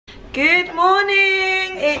Good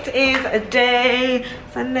morning. It is a day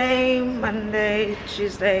Sunday, Monday,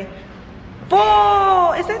 Tuesday,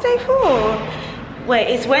 4. Is that day 4? Wait,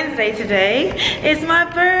 it's Wednesday today. It's my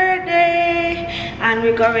birthday and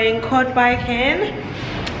we're going quad biking.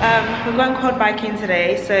 We're going quad biking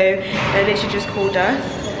today, so they literally just called us.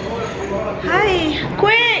 Hi,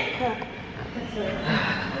 quick!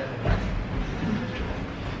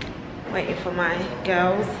 Waiting for my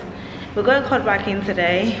girls. We're going quad biking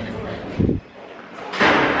today.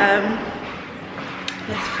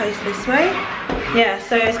 Let's face this way. Yeah,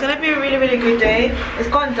 so it's gonna be a really good day. It's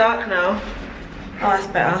gone dark now. Oh, that's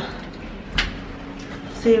better.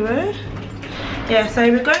 0. Yeah, so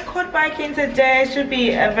we're going quad biking today. It should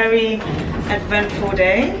be a very eventful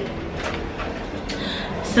day.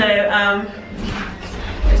 So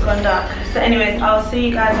it's gone dark. So anyways, I'll see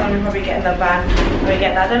you guys when we probably get in the van when we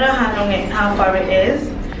get there. I don't know how far it is.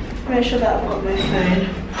 Make sure that I've got my phone.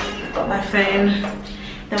 I've got my phone.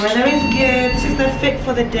 The weather is good. This is the fit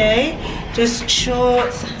for the day. Just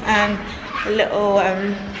shorts and a little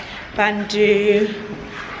bandeau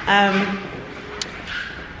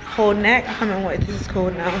whole neck. I can't remember what this is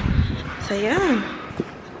called now. So yeah.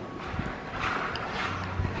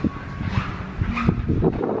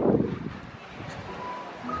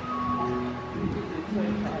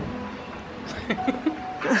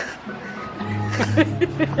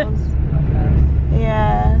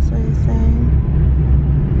 Yeah, that's what he's saying.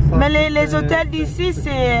 Mais les hôtels d'ici,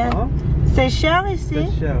 c'est cher ici.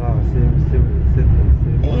 C'est cher,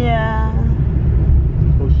 Yeah.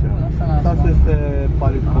 c'est trop cher. Ça c'est pas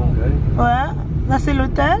le congrès. Ouais, là c'est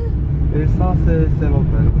l'hôtel. Et ça c'est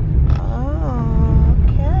l'hôtel. Oh,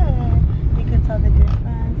 okay. You can tell the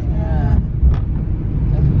difference. Yeah.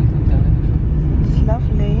 Definitely can tell the difference. It's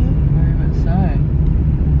lovely. Very much so.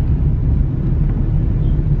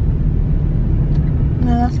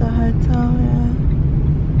 No, that's a hotel, yeah.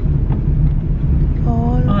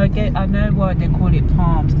 Oh, I know why they call it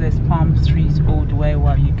palms. There's palm trees all the way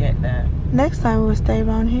while you get there. next time we'll stay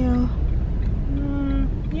around here.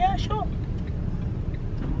 Yeah, sure.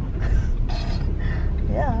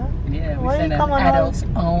 Yeah. Yeah, we Why said you come on adults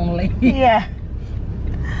only. Yeah.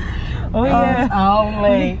 Oh yeah.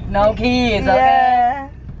 Only. No kids, okay? Yeah.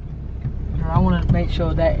 I want to make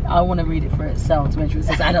sure that I want to read it for itself to make sure it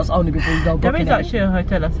says adults only before you go book it. There is actually a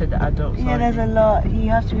hotel that said the adults. Yeah, there's a lot. You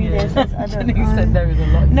have to read it. It says adult. He said there is a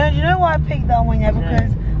lot. No, do you know why I picked that one? Yeah,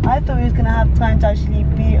 because I thought we was gonna have time to actually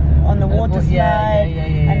be on the water slide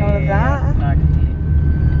and all of that. No, I can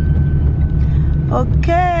Ok.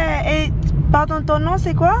 Et pardon, ton nom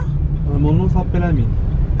c'est quoi? Mon nom s'appelle Amine.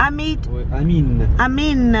 Amit. Oui, Amine.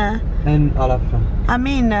 Amine. N à la fin.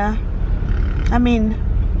 Amine. Amine.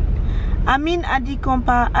 Amine a dit qu'on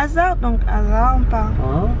part hasard, donc hasard on part.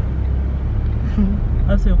 Hein?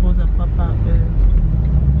 Ah, c'est Rosa, papa.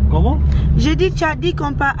 Comment? J'ai dit, tu as dit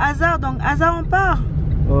qu'on part hasard, donc hasard on part.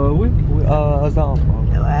 Oui, à hasard.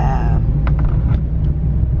 Ouais.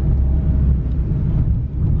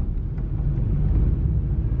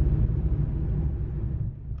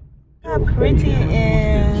 How pretty it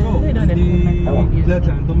is. So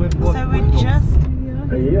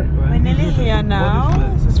we're nearly here now.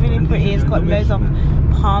 This is really pretty. It's got loads of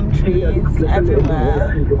palm trees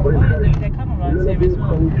everywhere. They come around here as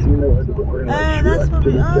well. Oh, that's what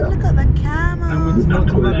we. Oh, look at the camels. Do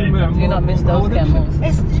you not miss those camels?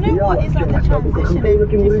 It's, do you know what? It's like the transition in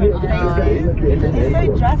different places. It's so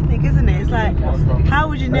drastic, isn't it? It's like, how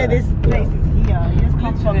would you know this place is here? You just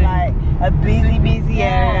come from like a busy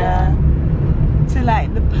area to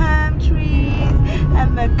like the palm trees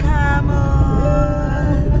and the camels.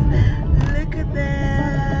 Look at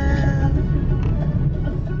them.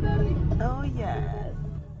 Oh yes.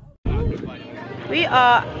 We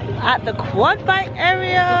are at the quad bike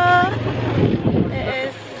area. It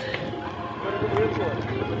is.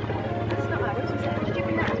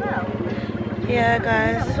 Yeah,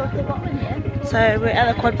 guys. So we're at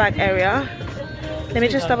the quad bike area. Let me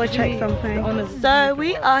just double check something. So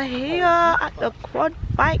we are here at the quad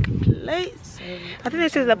bike place. I think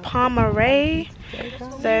this is the Palmeraie.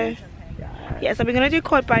 So yeah, so we're gonna do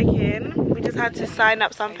quad biking. We just had to sign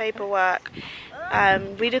up some paperwork,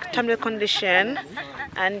 read the terms and condition,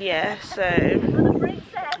 and yeah, so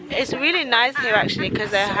it's really nice here actually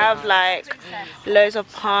because they have like loads of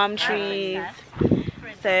palm trees.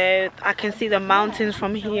 So I can see the mountains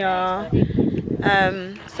from here.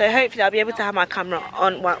 So hopefully I'll be able to have my camera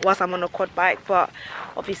on whilst I'm on a quad bike, but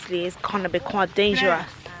obviously it's gonna be quite dangerous.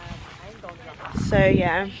 So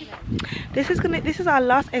yeah, this is our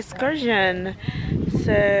last excursion.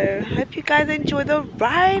 So hope you guys enjoy the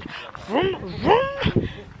ride. Vroom, vroom.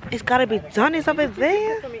 it's gotta be done. It's over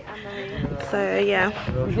there. So yeah.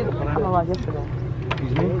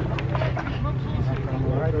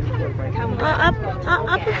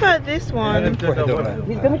 I prefer this one.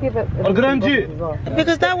 He's gonna give it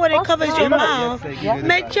Because that one it covers your mouth.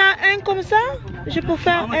 Mais tiens un comme ça. Je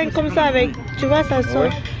préfère un comme ça avec. Tu vois ça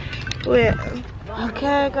sort. Wait.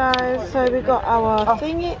 Okay guys, so we got our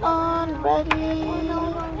thingy on ready.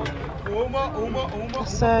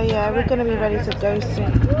 So yeah, we're gonna be ready to go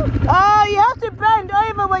soon. Oh, you have to bend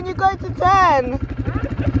over when you go to turn.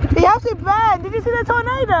 You have to bend. Did you see the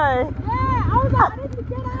tornado? Yeah, I was like, I need to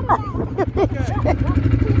get out of there.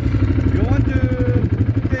 You want to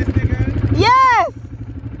taste again? Yes.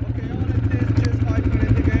 Okay, I want to taste just 5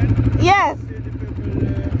 minutes again. Yes. See the people,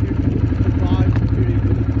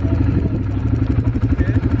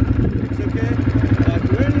 it's okay. But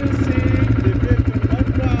when you see the people not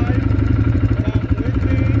drive, come with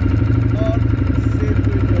me or sit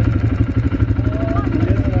with your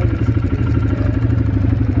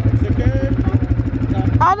It's okay?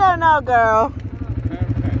 I don't know, girl.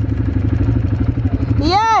 Perfect.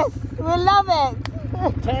 Yes, we love it.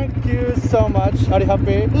 Thank you so much. Are you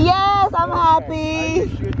happy? Yes, I'm I happy.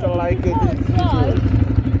 wish you to like it.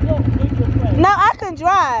 No, I can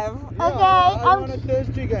drive. Yeah, Okay. I want to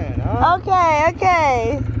taste again. Huh? Okay,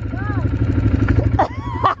 okay.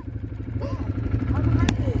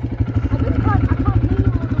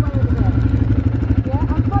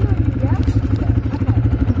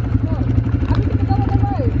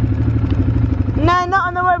 No, not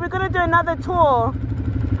on the road. We're gonna do another tour.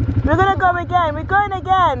 We're gonna go again. We're going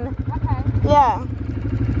again. Okay. Yeah.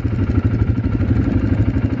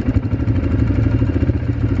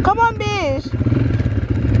 Come on, Bish.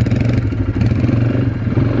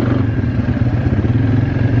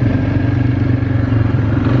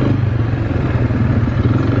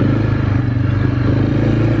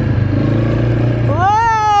 Whoa!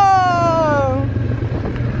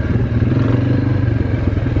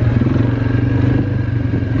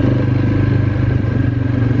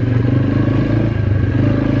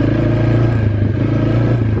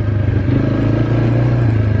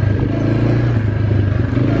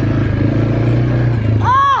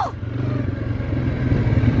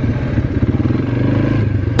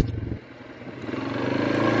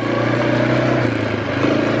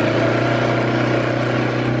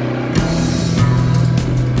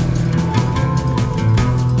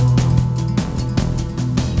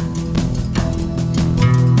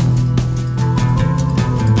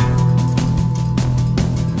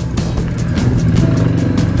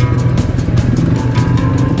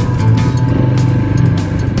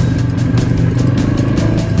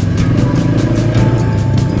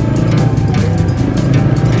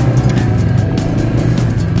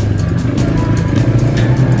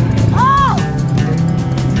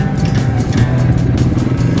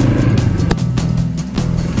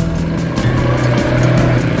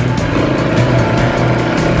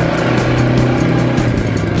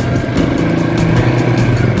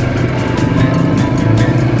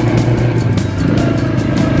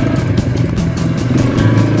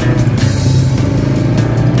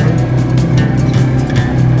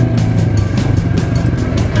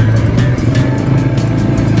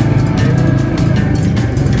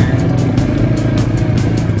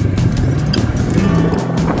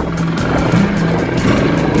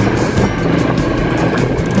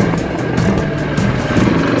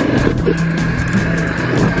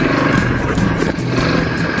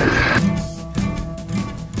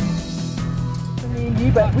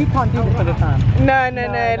 But we can't do this for the time. No,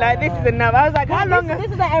 like this is enough. I was like, how long?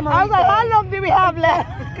 This is the Emirate. I was like, how long do we have left?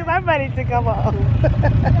 Because I'm ready to come off.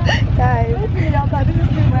 Guys,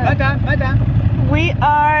 we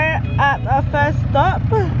are at our first stop.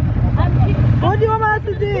 What do you want us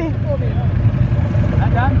to do?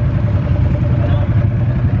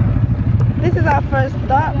 This is our first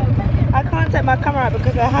stop. I can't take my camera out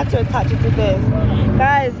because I had to attach it to this.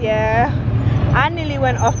 Guys, yeah, I nearly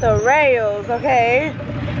went off the rails, okay?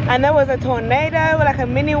 And there was a tornado, like a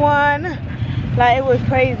mini one. Like, it was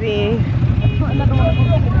crazy.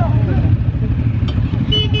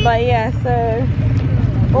 But yeah, so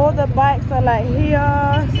all the bikes are like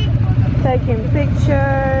here, taking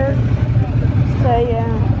pictures. So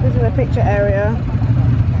yeah, this is a picture area.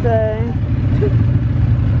 So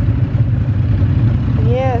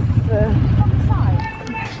yes.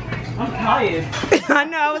 I'm tired. I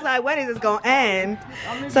know, I was like, when is this gonna end?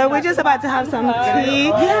 So we're just about to have some tea.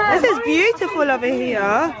 This is beautiful over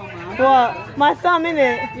here. What? My thumb in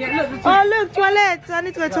it? Oh look, toilet. I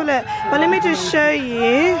need to go to the toilet. But let me just show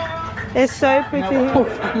you. It's so pretty.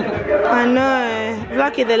 I know.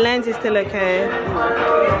 Lucky the lens is still okay.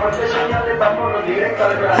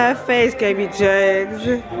 Her face gave me jokes.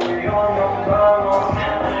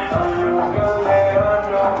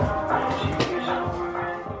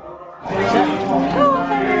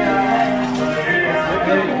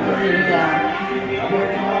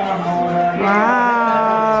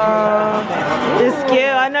 Wow. It's cute.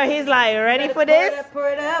 I know he's like, ready for this? Pour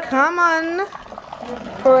it up. Come on.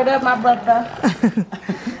 Pour it up, my brother.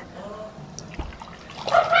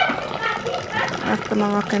 That's the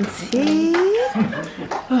Moroccan tea.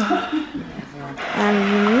 And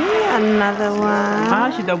another one. I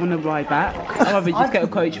actually don't want to ride back. I'd rather just get a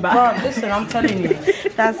coach back. Well, listen, I'm telling you.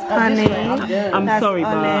 That's honey. I'm that's sorry,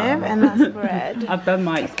 olive, and that's bread. I've done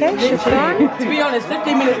my Okay, chiffon. To be honest,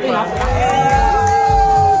 15 minutes in.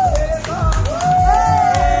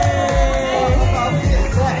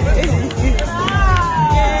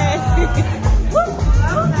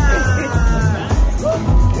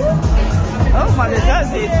 Oh my God,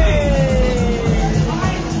 that's it.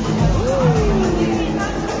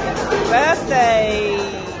 Birthday.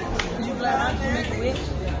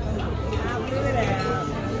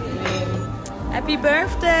 Happy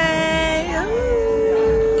birthday!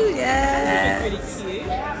 Ooh, yes.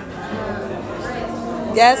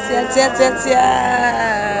 Yes, yes, yes, yes, yes.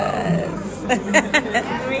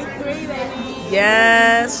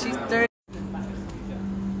 Yes, she's 30.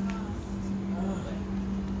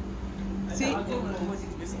 See?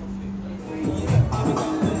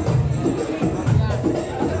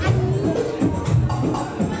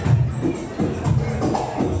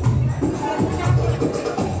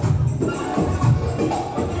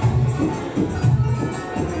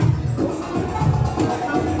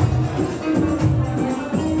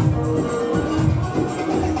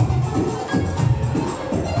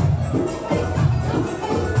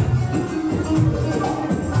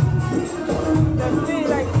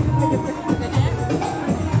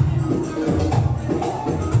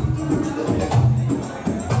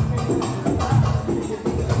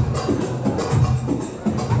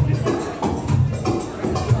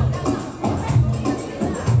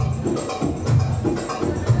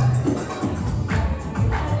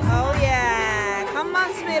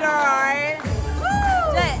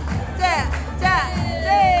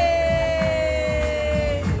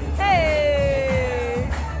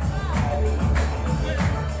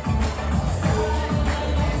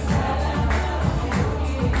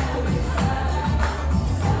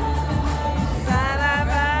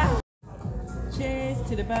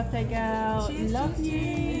 To the birthday girl. Cheers, Love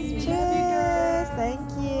you. Cheers. Thank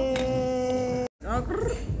you. I'm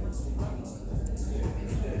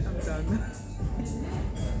done.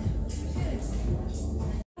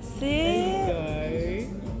 See?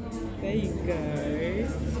 There you go.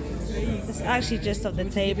 It's actually just off the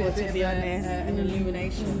table, to be honest. An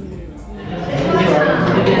illumination.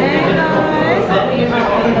 Hey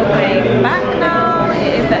guys.